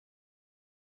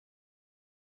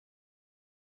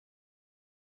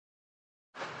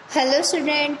Hello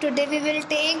student, today we will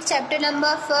take chapter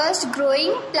number first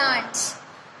growing plants.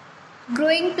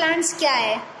 Growing plants क्या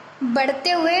है?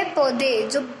 बढ़ते हुए पौधे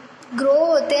जो ग्रो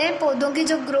होते हैं, पौधों की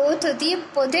जो ग्रोथ होती है,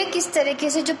 पौधे किस तरीके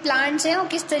से जो प्लांट्स हैं वो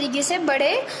किस तरीके से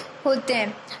बड़े होते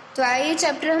हैं। तो आइए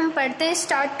चैप्टर हम पढ़ते हैं,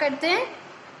 स्टार्ट करते हैं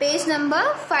पेज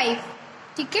नंबर 5।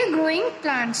 ठीक है, growing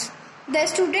plants. The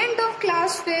student of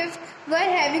class 5 were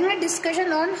having a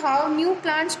discussion on how new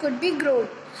plants could be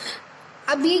growed.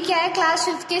 अब ये क्या है, क्लास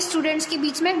 5 के स्टूडेंट्स के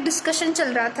बीच में एक डिस्कशन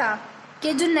चल रहा था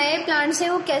कि जो नए प्लांट्स हैं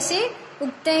वो कैसे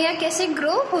उगते हैं या कैसे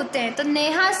ग्रो होते हैं। तो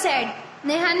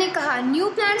नेहा ने कहा new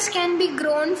plants can be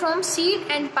grown from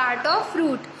seed and part of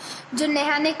root. जो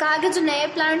नेहा ने कहा कि जो नए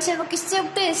प्लांट्स हैं वो किससे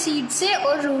उगते हैं, सीड से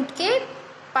और रूट के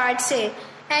पार्ट से।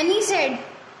 Any said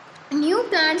new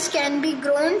plants can be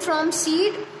grown from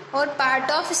seed और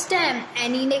पार्ट ऑफ स्टेम।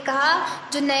 एनी ने कहा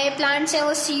जो नए प्लांट्स हैं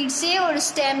वो सीड से और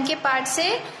स्टेम के पार्ट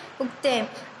से उगते हैं।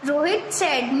 Rohit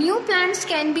said new plants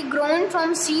can be grown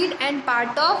from seed and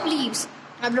part of leaves.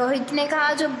 अब रोहित ने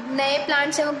कहा जो नए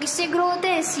प्लांट्स हैं वो किससे ग्रो होते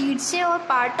हैं, सीड से और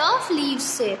पार्ट ऑफ लीव्स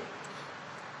से।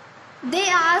 They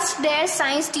asked there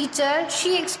science teacher,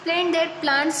 she explained that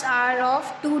plants are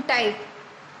of 2 type.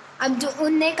 अब जो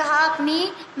उनने कहा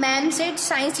अपनी मैम से,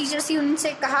 साइंस टीचर से उनसे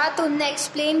कहा तो उनने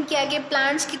एक्सप्लेन किया कि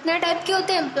प्लांट्स कितने टाइप के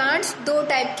होते हैं। प्लांट्स 2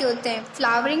 टाइप के होते हैं,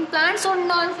 फ्लावरिंग प्लांट्स और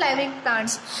नॉन फ्लावरिंग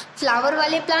प्लांट्स। फ्लावर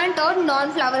वाले प्लांट और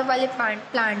नॉन फ्लावर वाले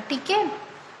प्लांट। ठीक है,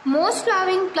 most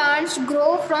flowering plants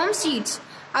grow from seeds.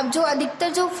 अब जो अधिकतर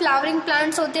जो फ्लावरिंग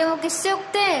प्लांट्स होते हैं वो किससे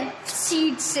उगते हैं,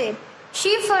 सीड से।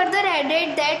 She further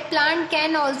added that plant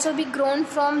can also be grown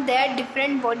from their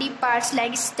different body parts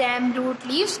like stem, root,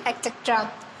 leaves, etc.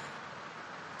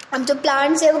 अब जो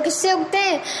प्लांट्स है वो किससे उगते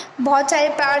हैं, बहुत सारे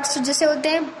पार्ट्स जैसे होते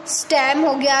हैं, स्टेम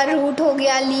हो गया, रूट हो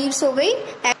गया, लीव्स हो गई।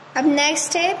 अब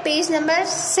नेक्स्ट है पेज नंबर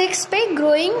 6 पे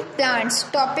growing plants.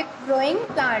 Topic growing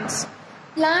plants.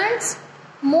 Plants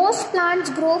most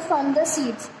plants grow from the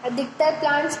seeds. अधिकतर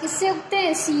प्लांट्स किससे उगते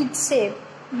हैं, सीड से,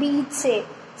 बीज से।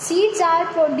 Seeds are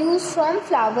produce from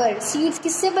flower. Seeds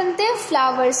किससे बनते हैं,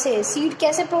 फ्लावर से। सीड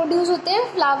कैसे प्रोड्यूस होते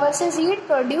हैं, फ्लावर से सीड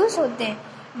प्रोड्यूस होते हैं।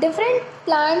 Different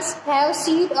plants have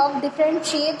seed of different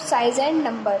shape, size and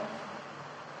number.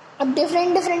 अब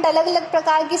डिफरेंट अलग अलग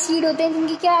प्रकार के सीड होते हैं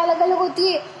जिनकी क्या अलग अलग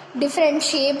होती है, डिफरेंट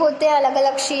शेप होते हैं, अलग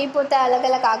अलग शेप होता है, अलग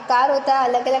अलग आकार होता है,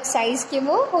 अलग अलग साइज के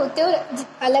वो होते हैं और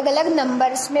अलग अलग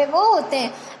नंबर्स में वो होते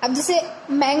हैं। अब जैसे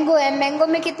मैंगो है, मैंगो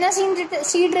में कितना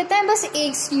सीड रहता है, बस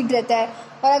एक सीड रहता है।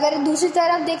 और अगर दूसरी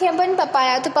तरफ देखें अपन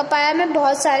पपाया, तो पपाया में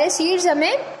बहुत सारे सीड्स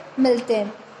हमें मिलते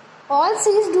हैं। All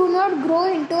seeds do not grow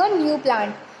into a new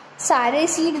plant. सारे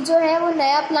सीड जो है वो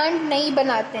नया प्लांट नहीं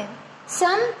बनाते हैं।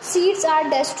 सम seeds are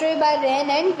destroy bye rain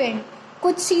and wind.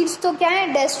 कुछ सीड्स तो क्या है,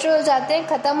 डिस्ट्रॉय हो जाते हैं,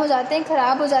 खत्म हो जाते हैं,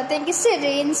 खराब हो जाते हैं, किससे,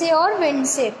 रेन से और विंड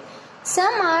से।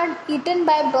 Some are eaten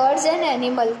by birds and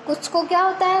animal. कुछ को क्या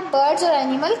होता है, बर्ड्स और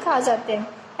एनिमल खा जाते हैं।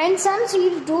 And some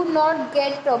seeds do not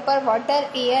get proper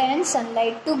water, air and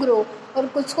sunlight to grow. और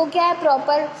कुछ को क्या है,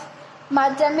 प्रॉपर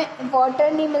मात्रा में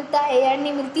वाटर नहीं मिलता, एयर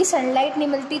नहीं मिलती, सनलाइट नहीं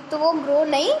मिलती, तो वो ग्रो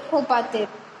नहीं हो पाते।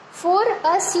 For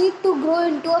a seed to grow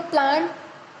into a plant,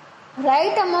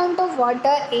 right amount of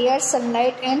water, air,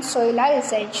 sunlight and soil are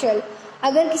essential.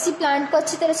 अगर किसी प्लांट को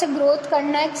अच्छी तरह से ग्रोथ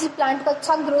करना है, किसी प्लांट को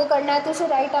अच्छा ग्रो करना है, तो उसे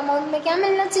राइट अमाउंट में क्या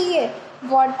मिलना चाहिए,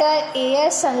 water, air,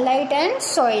 sunlight and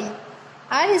soil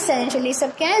are essential. ये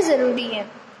सब क्या है, जरूरी है।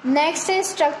 नेक्स्ट है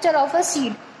स्ट्रक्चर ऑफ अ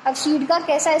सीड। अब सीड का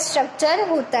कैसा स्ट्रक्चर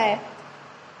होता है।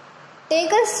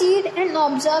 Take a seed and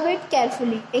observe it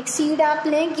carefully. एक सीड आप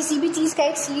लें, किसी भी चीज़ का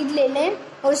एक सीड ले लें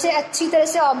और उसे अच्छी तरह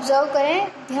से ऑब्जर्व करें,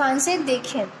 ध्यान से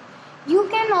देखें। You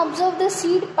can observe the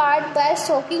seed part by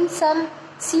soaking some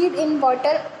seed in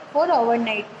water for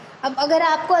overnight. अब अगर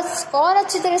आपको और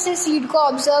अच्छी तरह से सीड को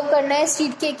ऑब्जर्व करना है,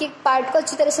 सीड के एक एक पार्ट को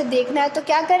अच्छी तरह से देखना है, तो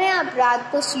क्या करें आप,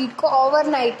 रात को सीड को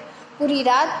ओवरनाइट पूरी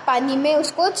रात पानी में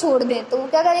उसको छोड़ दें। तो वो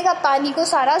क्या करेगा, पानी को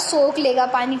सारा सोख लेगा,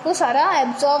 पानी को सारा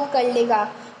एब्जॉर्व कर लेगा,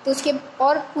 तो उसके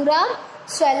और पूरा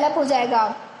स्वेलअप हो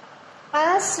जाएगा। A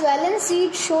swollen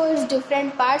seed shows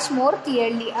different parts more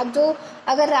clearly। अब जो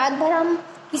अगर रात भर हम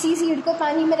किसी सीड को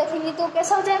पानी में रखेंगे तो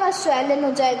कैसा हो जाएगा, स्वेलन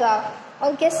हो जाएगा,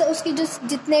 और कैसे उसकी जो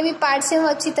जितने भी पार्ट्स हैं वो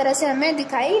अच्छी तरह से हमें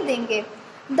दिखाई देंगे।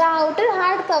 The outer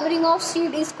hard covering of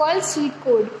seed is called seed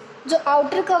code. जो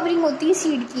आउटर कवरिंग होती है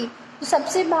सीड की, जो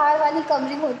सबसे बाहर वाली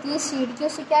कवरिंग होती है सीड की,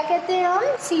 उसे क्या कहते हैं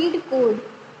हम, सीड कोड।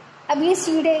 अब ये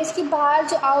सीड है, इसकी बाहर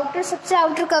जो सबसे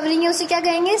आउटर कवरिंग है उसे क्या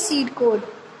कहेंगे, seed code.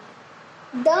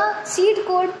 The seed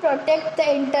coat protects the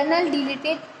internal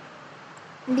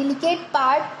delicate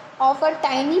part of a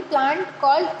tiny plant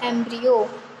called embryo।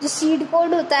 जो सीड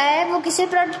कोड होता है वो किसे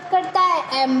प्रोटेक्ट करता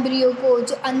है, एम्ब्रियो को।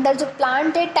 जो अंदर जो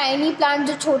प्लांट है, टाइनी प्लांट,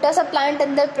 जो छोटा सा प्लांट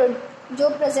अंदर जो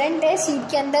प्रेजेंट है सीड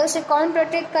के अंदर उसे कौन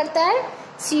प्रोटेक्ट करता है?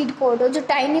 Seed code. और जो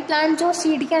टाइनी प्लांट जो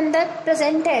सीड के अंदर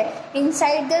प्रेजेंट है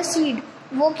इनसाइड द सीड,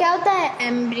 वो क्या होता है?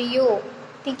 एम्ब्रियो।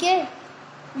 ठीक है।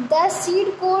 The seed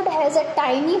code has a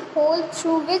tiny whole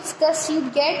through which the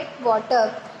seed get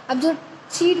water. अब जो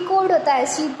सीड कोड होता है,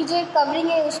 सीड की जो एक कवरिंग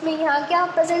है उसमें यहाँ क्या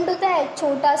प्रेजेंट होता है?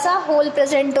 छोटा सा होल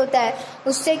प्रेजेंट होता है।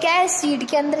 उससे क्या है? सीड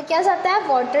के अंदर क्या जाता है?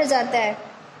 वाटर जाता है।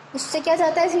 उससे क्या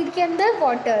जाता है सीड के अंदर?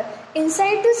 Water.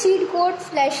 Inside the seed code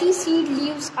flashy seed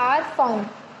leaves are found.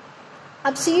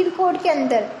 अब सीड कोड के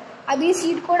अंदर, अभी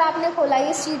सीड कोड आपने खोला,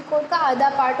 ये सीड कोड का आधा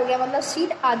पार्ट हो गया, मतलब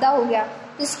सीड आधा हो गया।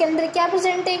 तो इसके अंदर क्या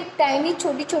प्रेजेंट है? एक टाइनी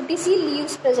छोटी छोटी सी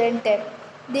लीव्स प्रेजेंट है।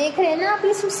 देख रहे हैं ना आप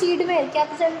इस सीड में क्या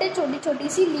प्रेजेंट है? छोटी छोटी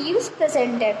सी लीव्स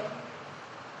प्रेजेंट है।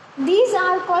 These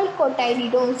are called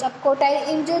कोटाइलिडोन्स। अब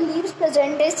इन जो लीव्स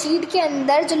प्रेजेंट है सीड के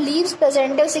अंदर, जो लीव्स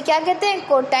प्रेजेंट है उसे क्या कहते हैं?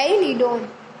 कोटाइलिडोन।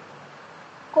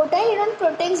 कोटाइलिडोन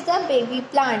प्रोटेक्ट्स द बेबी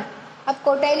प्लांट। अब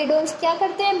कोटाइलिडोन्स क्या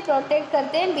करते हैं? प्रोटेक्ट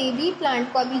करते हैं बेबी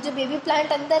प्लांट को। अभी जो बेबी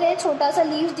प्लांट अंदर है, छोटा सा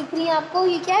लीव्स दिख रही है आपको,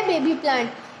 ये क्या है? Baby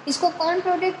plant. इसको कौन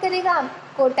प्रोटेक्ट करेगा?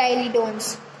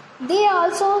 कोटाइलिडोन्स। They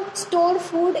also store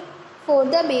food for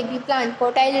the baby plant.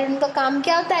 कोटाइलिडोन का काम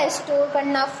क्या होता है? स्टोर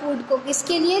करना फूड को।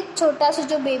 किसके लिए? छोटा सा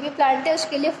जो बेबी प्लांट है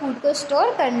उसके लिए फूड को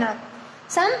स्टोर करना।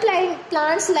 सम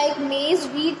प्लांट्स लाइक मेज,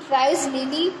 wheat, rice,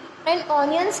 lily and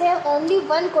onions have only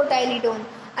one कोटाइलिडोन।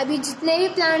 अभी जितने भी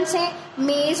प्लांट्स हैं,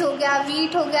 मेज हो गया,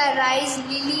 व्हीट हो गया, राइस,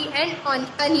 लिली एंड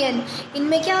अनियन,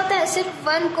 इनमें क्या होता है? सिर्फ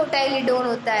वन कोटाइलिडोन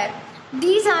होता है।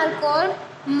 These are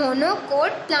called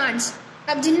monocot plants.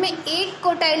 अब जिनमें एक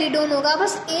कोटाइलिडोन होगा,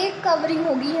 बस एक कवरिंग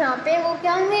होगी यहाँ पे, वो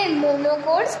क्या होंगे?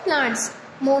 Monocots plants.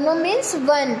 Mono means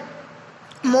one.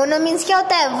 Mono means क्या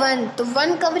होता है? वन। तो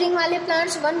वन कवरिंग वाले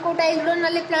प्लांट्स, वन कोटाइलिडोन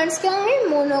वाले प्लांट्स क्या होंगे?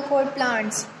 Monocot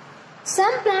plants.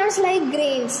 Some plants like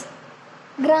grains,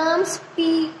 grams,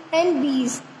 P and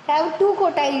बीज हैव टू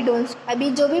कोटाइलिडोन्स। अभी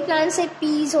जो भी प्लांट्स है,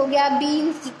 पीज हो गया,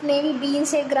 बीन्स, जितने भी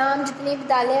बीन्स है, ग्राम, जितने भी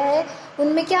दालें हैं,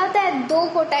 उनमें क्या होता है? दो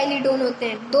कोटाइलिडोन होते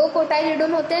हैं। दो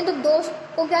कोटाइलिडोन होते हैं तो दो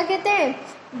को क्या कहते हैं?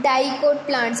 Dicot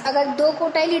plants. अगर दो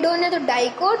कोटाइलिडोन है तो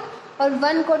डाइकोट, और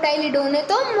वन कोटाइलिडोन है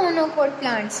तो मोनोकोट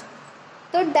प्लांट्स।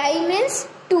 तो die means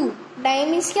to, die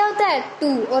means क्या होता है?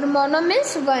 टू, और मोनो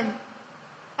मीन्स वन।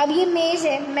 अब ये मेज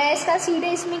है, मेज का सीड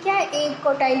है, इसमें क्या है? एक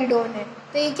कोटाइलिडोन है,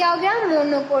 तो ये क्या हो गया?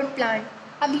 Monocot plant.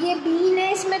 अब ये बीन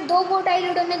है, इसमें दो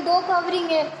कोटाइलिडोन है, दो कवरिंग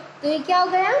है, तो ये क्या हो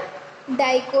गया?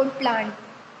 Dicot plant.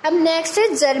 अब नेक्स्ट है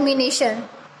जर्मिनेशन।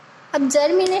 अब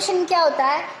जर्मिनेशन क्या होता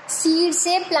है? सीड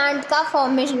से प्लांट का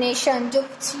फॉर्मेशन। जो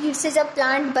सीड से जब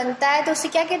प्लांट बनता है तो उसे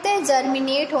क्या कहते हैं?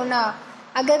 जर्मिनेट होना।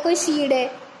 अगर कोई सीड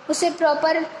है, उसे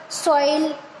प्रॉपर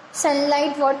सॉइल,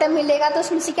 सनलाइट, वाटर मिलेगा तो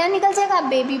उसमें से क्या निकल जाएगा?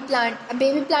 Baby plant. अब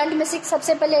बेबी प्लांट में से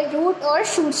सबसे पहले रूट और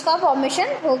शूट्स का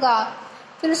फॉर्मेशन होगा,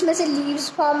 फिर उसमें से लीव्स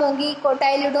फॉर्म होगी,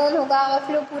 कोटाइलिडोन होगा, और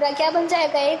फिर वो पूरा क्या बन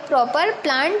जाएगा? एक प्रॉपर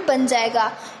प्लांट बन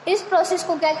जाएगा। इस प्रोसेस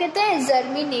को क्या कहते हैं?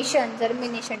 जर्मिनेशन।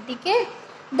 जर्मिनेशन, ठीक है।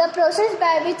 The process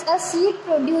by which a seed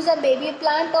produce a baby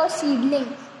plant और सीडलिंग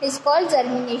इज कॉल्ड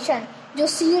जर्मिनेशन। जो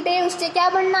सीड है उससे क्या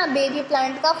बनना? बेबी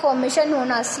प्लांट का फॉर्मेशन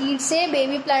होना। सीड से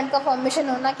बेबी प्लांट का फॉर्मेशन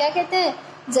होना क्या कहते हैं?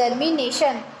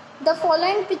 Germination. The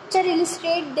following picture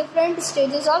illustrate different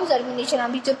stages of germination.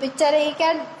 अभी जो पिक्चर है ये क्या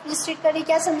इलिस्ट्रेट करी,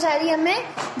 क्या समझा रही है हमें?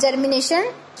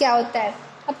 जर्मिनेशन क्या होता है।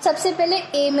 अब सबसे पहले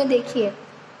ए में देखिए,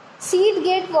 seed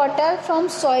get water from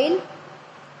soil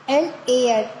and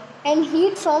air and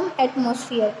heat from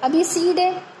atmosphere. अभी सीड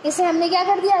है, इसे हमने क्या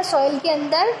कर दिया? सॉइल के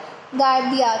अंदर गाड़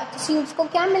दिया। तो सीड्स को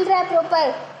क्या मिल रहा है?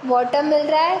 प्रॉपर वाटर मिल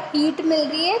रहा है, हीट मिल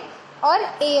रही है और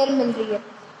एयर मिल रही है।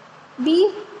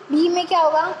 बी में क्या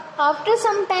होगा? After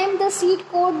some time the seed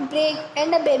code break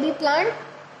and a baby plant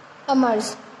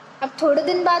emerged. अब थोड़े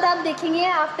दिन बाद आप देखेंगे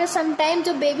आफ्टर सम टाइम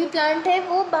जो बेबी प्लांट है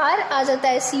वो बाहर आ जाता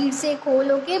है, सीड से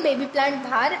खोल होके बेबी प्लांट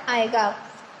बाहर आएगा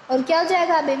और क्या हो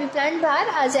जाएगा? बेबी प्लांट बाहर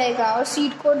आ जाएगा और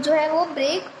सीड कोड जो है वो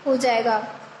ब्रेक हो जाएगा।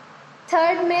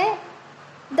 थर्ड में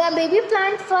the baby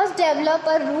plant first develop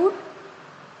a root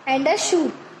and a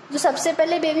shoot. जो सबसे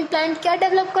पहले बेबी प्लांट क्या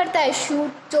डेवलप करता है?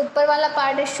 शूट। जो ऊपर वाला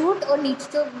पार्ट है शूट और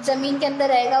नीचे जो जमीन के अंदर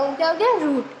रहेगा वो क्या हो गया?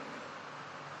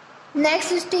 रूट।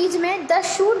 नेक्स्ट स्टेज में the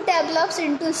shoot develops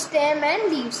into stem and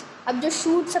leaves. अब जो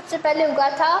शूट सबसे पहले उगा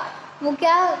था वो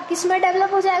क्या किस में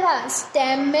डेवलप हो जाएगा?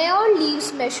 स्टेम में और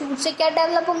लीव्स में। शूट से क्या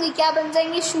डेवलप होंगी? क्या बन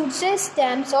जाएंगी? शूट से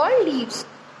स्टेम्स और लीव्स,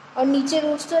 और नीचे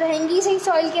रूट्स तो रहेंगी सही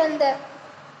सॉइल के अंदर।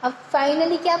 अब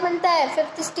फाइनली क्या बनता है?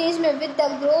 फिफ्थ स्टेज में with the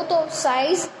growth of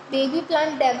size baby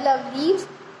plant develop leaves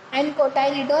and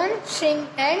कोटाइलिडोन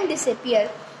shrink and disappear.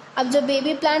 अब जो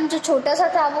बेबी प्लांट जो छोटा सा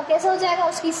था वो कैसा हो जाएगा?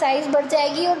 उसकी साइज बढ़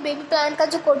जाएगी और बेबी प्लांट का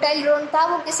जो कोटाइलिडोन था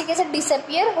वो कैसे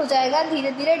डिसअपियर हो जाएगा,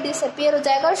 धीरे धीरे डिसअपियर हो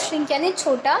जाएगा और श्रिंक यानी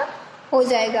छोटा हो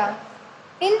जाएगा।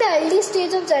 In the early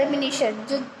stage of germination,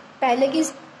 जो पहले की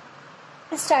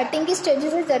स्टार्टिंग की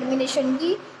स्टेजेस है जर्मिनेशन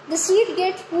की, the seed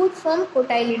get food from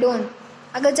कोटाइलिडोन।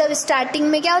 अगर जब स्टार्टिंग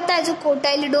में क्या होता है, जो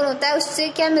कोटाइलिडोन होता है उससे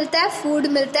क्या मिलता है, फूड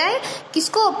मिलता है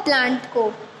किसको, प्लांट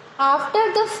को। After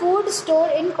the food store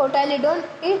in कोटाइलिडोन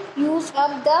it use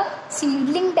up the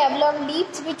seedling develop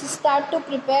leaves which start to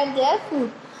prepare their food.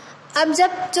 अब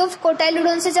जब जो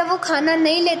कोटाइलिडोन से जब वो खाना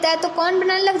नहीं लेता है तो कौन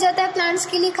बनाने लग जाता है प्लांट्स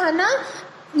के लिए खाना,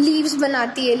 लीव्स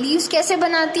बनाती है। लीव्स कैसे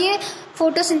बनाती है,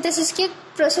 फोटोसिंथेसिस की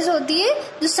प्रोसेस होती है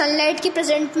जो सनलाइट की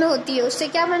प्रेजेंट में होती है, उससे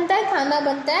क्या बनता है, खाना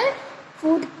बनता है,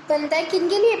 फूड बनता है,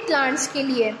 किनके लिए, प्लांट्स के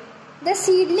लिए। The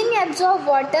seedling absorb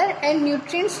water and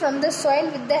nutrients from the soil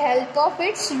with the help of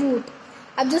its root.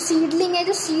 अब जो सीडलिंग है,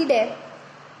 जो सीड है,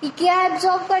 ये क्या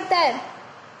एब्जॉर्ब करता है,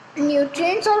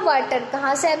 न्यूट्रिएंट्स और वाटर।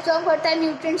 कहाँ से एब्जॉर्ब करता है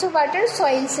न्यूट्रिएंट्स और वाटर,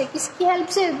 सॉइल से, किसकी हेल्प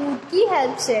से, रूट की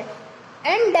हेल्प से।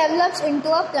 And develops into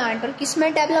a plant, और किस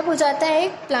में डेवलप हो जाता है,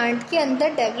 एक प्लांट के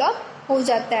अंदर डेवलप हो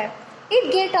जाता है।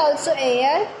 It get also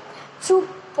air through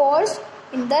pores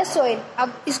in the soil.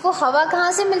 अब इसको हवा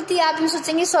कहाँ से मिलती है, आप यूँ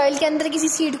सोचेंगे सॉइल के अंदर किसी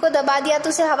सीड को दबा दिया तो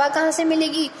उसे हवा कहाँ से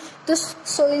मिलेगी, तो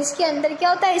सॉइल्स के अंदर क्या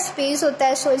होता है, स्पेस होता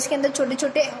है, सॉइल्स के अंदर छोटे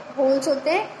छोटे होल्स होते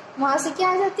हैं, वहाँ से क्या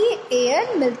आ जाती है,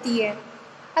 एयर मिलती है।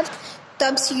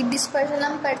 अब सीड डिस्पर्सल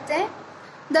हम पढ़ते हैं।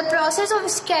 The process of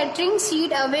scattering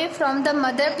seed away from the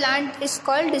mother plant is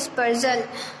called dispersal.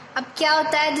 अब क्या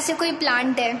होता है, जैसे कोई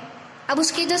प्लांट है, अब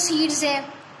उसके जो सीड्स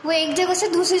हैं वो एक जगह से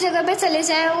दूसरी जगह पे चले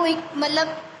जाए, वो एक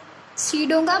मतलब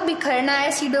सीडों का बिखरना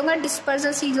है, सीडों का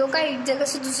डिस्पर्सल, सीडों का एक जगह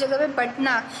से दूसरी जगह पे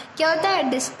बंटना, क्या होता है,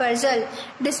 dispersal.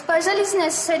 Dispersal is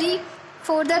necessary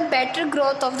for the better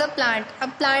growth of the plant. अब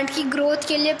प्लांट की ग्रोथ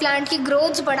के लिए, प्लांट की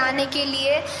ग्रोथ बढ़ाने के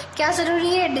लिए क्या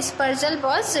ज़रूरी है, डिस्पर्सल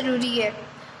बहुत ज़रूरी है।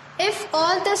 If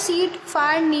all the seed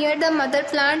far near the mother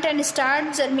plant and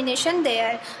start germination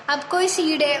there. अब कोई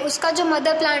सीड है, उसका जो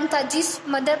मदर प्लांट था, जिस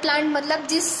मदर प्लांट मतलब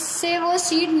जिससे वो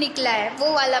सीड निकला है,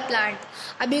 वो वाला प्लांट,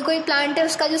 अभी कोई प्लांट है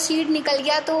उसका जो सीड निकल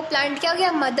गया तो वो प्लांट क्या हो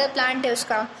गया, मदर प्लांट है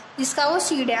उसका, जिसका वो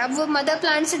सीड है। अब वो मदर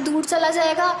प्लांट से दूर चला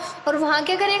जाएगा और वहाँ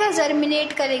क्या करेगा,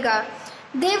 जर्मिनेट करेगा।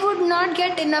 They would not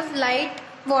get enough light,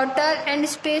 water and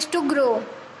space to grow.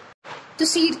 तो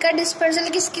सीड का डिस्पर्सल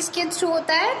किस किस के थ्रू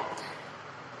होता है,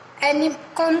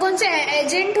 कौन कौन से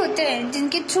एजेंट होते हैं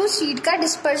जिनके थ्रू सीड का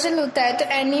डिस्पर्सल होता है, तो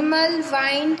एनिमल,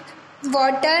 वाइंड,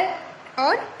 वाटर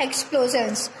और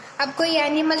एक्सप्लोजन्स। अब कोई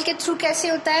एनिमल के थ्रू कैसे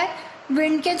होता है,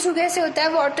 विंड के थ्रू कैसे होता है,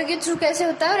 वाटर के थ्रू कैसे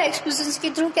होता है और एक्सप्लोजन्स के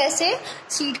थ्रू कैसे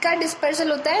सीड का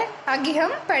डिस्पर्सल होता है, आगे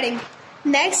हम पढ़ेंगे।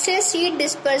 नेक्स्ट है सीड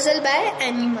डिस्पर्सल बाय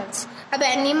एनिमल्स। अब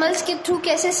एनिमल्स के थ्रू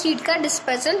कैसे सीड का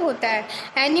डिस्पर्सल होता है।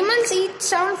 Animals eat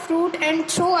some fruit and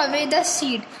throw away the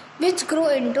seed which grow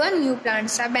into a new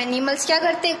plants. अब एनिमल्स क्या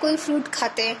करते हैं, कोई फ्रूट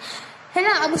खाते हैं, है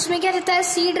ना, अब उसमें क्या रहता है,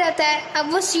 सीड रहता है,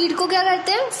 अब वो सीड को क्या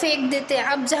करते हैं, फेंक देते हैं।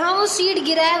 अब जहाँ वो सीड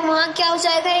गिरा है वहाँ क्या हो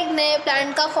जाएगा, एक नए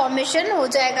प्लांट का फॉर्मेशन हो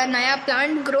जाएगा, नया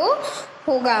प्लांट ग्रो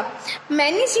होगा।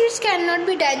 Many seeds can not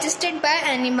be digested by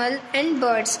animal and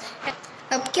birds.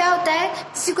 अब क्या होता है,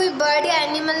 जैसे कोई बर्ड या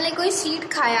एनिमल ने कोई सीड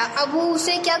खाया, अब वो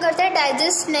उसे क्या करता है,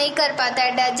 डाइजेस्ट नहीं कर पाता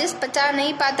है, डाइजेस्ट पचा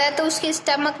नहीं पाता है, तो उसके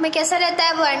स्टमक में कैसा रहता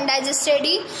है, वो अनडाइजेस्टेड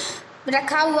ही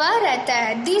रखा हुआ रहता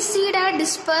है। This seed are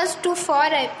disperse to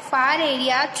far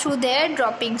area through their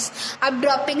droppings. अब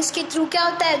ड्रॉपिंग्स के थ्रू क्या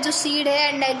होता है, जो सीड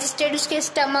है अनडाइजेस्टेड उसके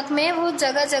स्टमक में, वो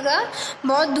जगह जगह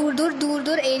बहुत दूर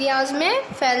दूर एरियाज में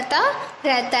फैलता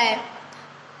रहता है।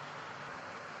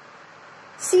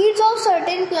 Seeds of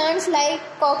certain plants like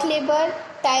cockleber,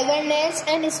 tiger nails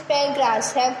and speargrass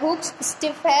have hooks,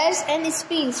 stiff hairs and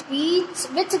spines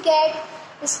which get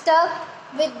stuck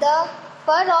with the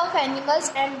fur of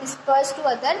animals and dispersed to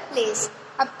other place।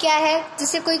 अब क्या है,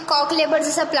 जैसे कोई कॉकलेबर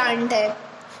जैसा प्लांट है,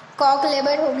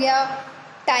 कॉकलेबर हो गया,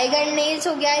 टाइगर नेल्स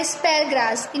हो गया,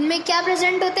 स्पेयरग्रास, इनमें क्या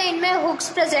प्रेजेंट होते हैं, इनमें हुक्स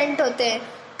प्रेजेंट होते हैं,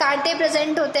 कांटे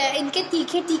प्रेजेंट होते हैं, इनके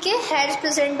तीखे तीखे हेयर्स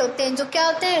प्रेजेंट होते हैं, जो क्या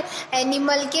होते हैं,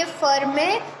 एनिमल के फर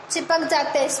में चिपक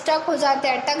जाते हैं, स्टक हो जाते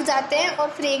हैं, अटक जाते हैं और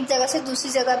फिर एक जगह से दूसरी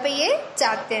जगह पे ये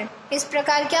जाते हैं। इस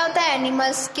प्रकार क्या होता है,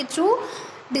 एनिमल्स के थ्रू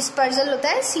डिस्पर्सल होता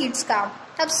है सीड्स का।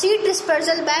 अब सीड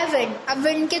डिस्पर्सल बाय विंड। अब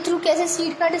विंड के थ्रू कैसे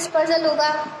सीड का डिस्पर्सल होगा,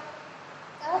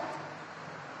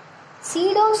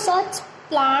 seed of such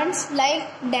plants like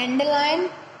dandelion,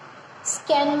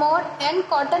 Scanmore and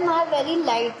cotton are very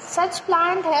light. Such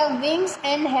plant have wings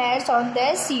and hairs on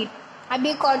their seed.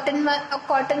 अभी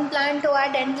कॉटन प्लांट हुआ,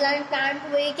 dandelion plant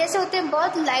हुए, कैसे होते हैं,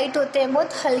 बहुत लाइट होते हैं,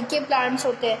 बहुत हल्के प्लांट्स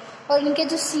होते हैं और इनके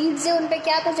जो सीड्स हैं उन पे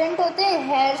क्या प्रेजेंट होते हैं,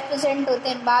 हेयर्स प्रेजेंट होते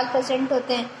हैं, बाल प्रेजेंट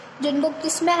होते हैं, जो इनको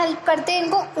किस में हेल्प करते हैं,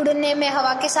 इनको उड़ने में,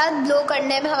 हवा के साथ ब्लो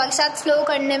करने में, हवा के साथ फ्लो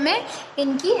करने में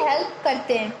इनकी हेल्प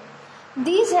करते हैं।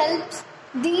 These helps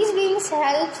These wings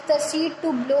helps the seed to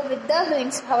blow with the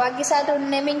winds. हवा के साथ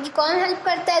उड़ने में इनकी कौन हेल्प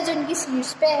करता है? जो इनकी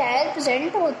सीड्स पे हेयर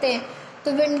प्रेजेंट होते हैं.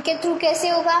 तो विंड के थ्रू कैसे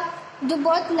होगा? जो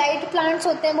बहुत लाइट प्लांट्स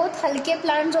होते हैं, बहुत हल्के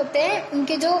प्लांट्स होते हैं,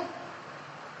 उनके जो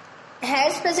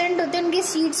हेयर्स प्रेजेंट होते हैं उनकी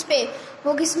सीड्स पे,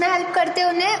 वो किसमें हेल्प करते हैं?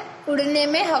 उन्हें उड़ने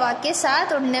में, हवा के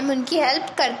साथ उड़ने में उनकी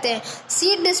हेल्प करते हैं.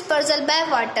 Seed dispersal by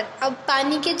water. अब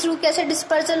पानी के थ्रू कैसे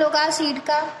डिस्पर्सल होगा सीड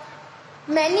का?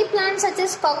 Many plants such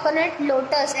as coconut,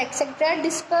 lotus, etc.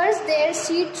 disperse their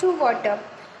seed through water.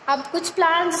 अब कुछ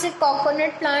प्लांट जैसे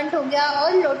कोकोनट प्लांट हो गया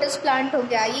और लोटस प्लांट हो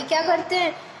गया, ये क्या करते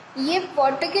हैं? ये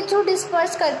वाटर के थ्रू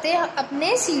डिस्पर्स करते हैं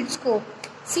अपने सीड्स को.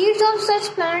 Seeds of such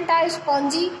plant are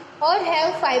spongy और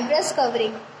हैव फाइब्रस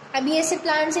कवरिंग. अभी ऐसे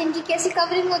प्लांट्स हैं, इनकी कैसी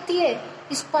कवरिंग होती है?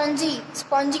 स्पॉन्जी.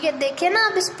 स्पॉन्जी के देखे ना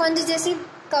आप, स्पॉन्जी जैसी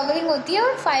कवरिंग होती है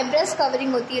और फाइब्रस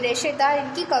कवरिंग होती है, रेशेदार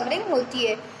इनकी कवरिंग होती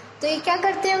है. तो ये क्या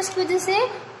करते हैं? उसकी वजह से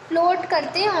फ्लोट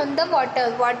करते हैं ऑन द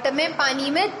वाटर, वाटर में, पानी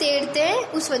में तैरते हैं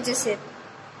उस वजह से.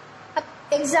 अब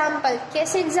एग्जाम्पल,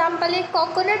 कैसे एग्जाम्पल है?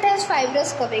 Coconut has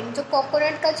fibrous covering. जो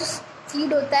कोकोनट का जो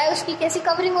सीड होता है उसकी कैसी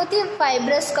कवरिंग होती है?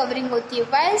 फाइब्रस कवरिंग होती है.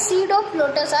 While seed of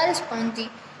lotus are spongy.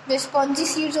 जो स्पॉन्जी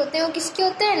सीड्स होते हैं वो किसके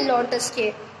होते हैं? लोटस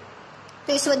के.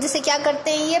 तो इस वजह से क्या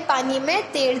करते हैं? ये पानी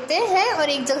में तैरते हैं और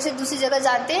एक जगह से दूसरी जगह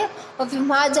जाते हैं और फिर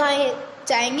वहाँ जहाँ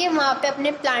जाएंगे वहाँ पे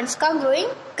अपने प्लांट्स का ग्रोइंग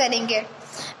करेंगे.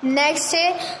 नेक्स्ट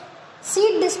है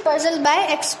सीड डिस्पर्सल बाय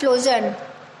एक्सप्लोजन.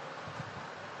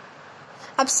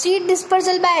 अब seed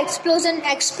dispersal bye explosion,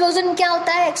 explosion क्या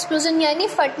होता है? एक्सप्लोजन यानी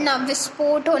फटना,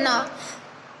 विस्फोट होना.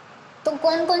 तो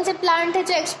कौन कौन से प्लांट है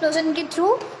जो एक्सप्लोजन के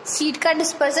थ्रू सीड का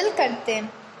डिस्पर्सल करते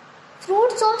हैं?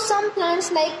 Fruits of some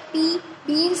plants like P,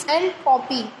 beans and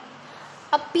Poppy.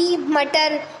 अब पी,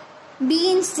 मटर,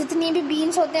 बीन्स, जितनी भी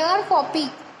बीन्स होते हैं, और पॉपी,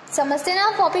 समझते ना?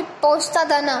 पॉपी पोस्ता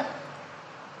दाना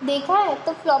देखा है?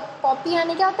 तो पॉपी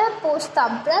यानी क्या होता है? पोस्ता.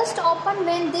 Burst open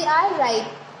when they are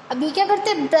ripe. अभी क्या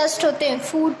करते हैं? ब्रस्ट होते हैं,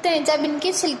 फूटते हैं जब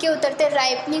इनके छिलके उतरते हैं,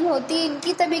 राइपनिंग होती है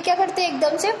इनकी, तभी क्या करते हैं?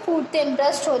 एकदम से फूटते हैं,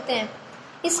 ब्रस्ट होते हैं.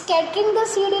 Scattering the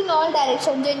seed in all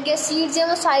direction. जो इनके सीड्स हैं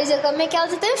वो सारी जगह में क्या हो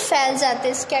जाते हैं? फैल जाते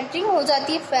हैं. स्कैटरिंग हो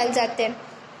जाती है, फैल जाते हैं.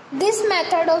 This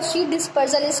method of seed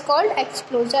dispersal is called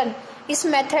explosion. इस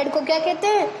मेथड को क्या कहते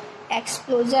हैं?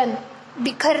 एक्सप्लोजन.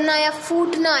 बिखरना या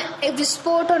फूटना, एक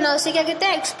विस्फोट होना, उसे क्या कहते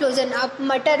हैं? एक्सप्लोजन. अब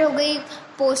मटर हो गई,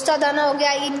 पोस्ता दाना हो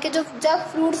गया, इनके जो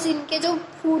जब फ्रूट्स इनके जो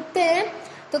फूटते हैं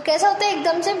तो कैसा होता है?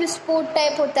 एकदम से विस्फोट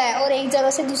टाइप होता है और एक जगह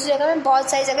से दूसरी जगह में बहुत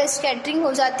सारी जगह स्कैटरिंग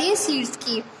हो जाती है सीड्स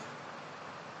की.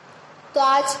 तो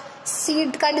आज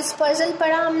सीड का डिस्पर्सल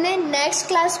पढ़ा हमने. नेक्स्ट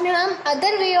क्लास में हम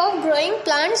other way of growing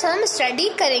plants हम स्टडी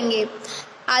करेंगे.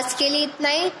 आज के लिए इतना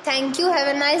ही. Thank you. Have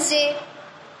a nice day.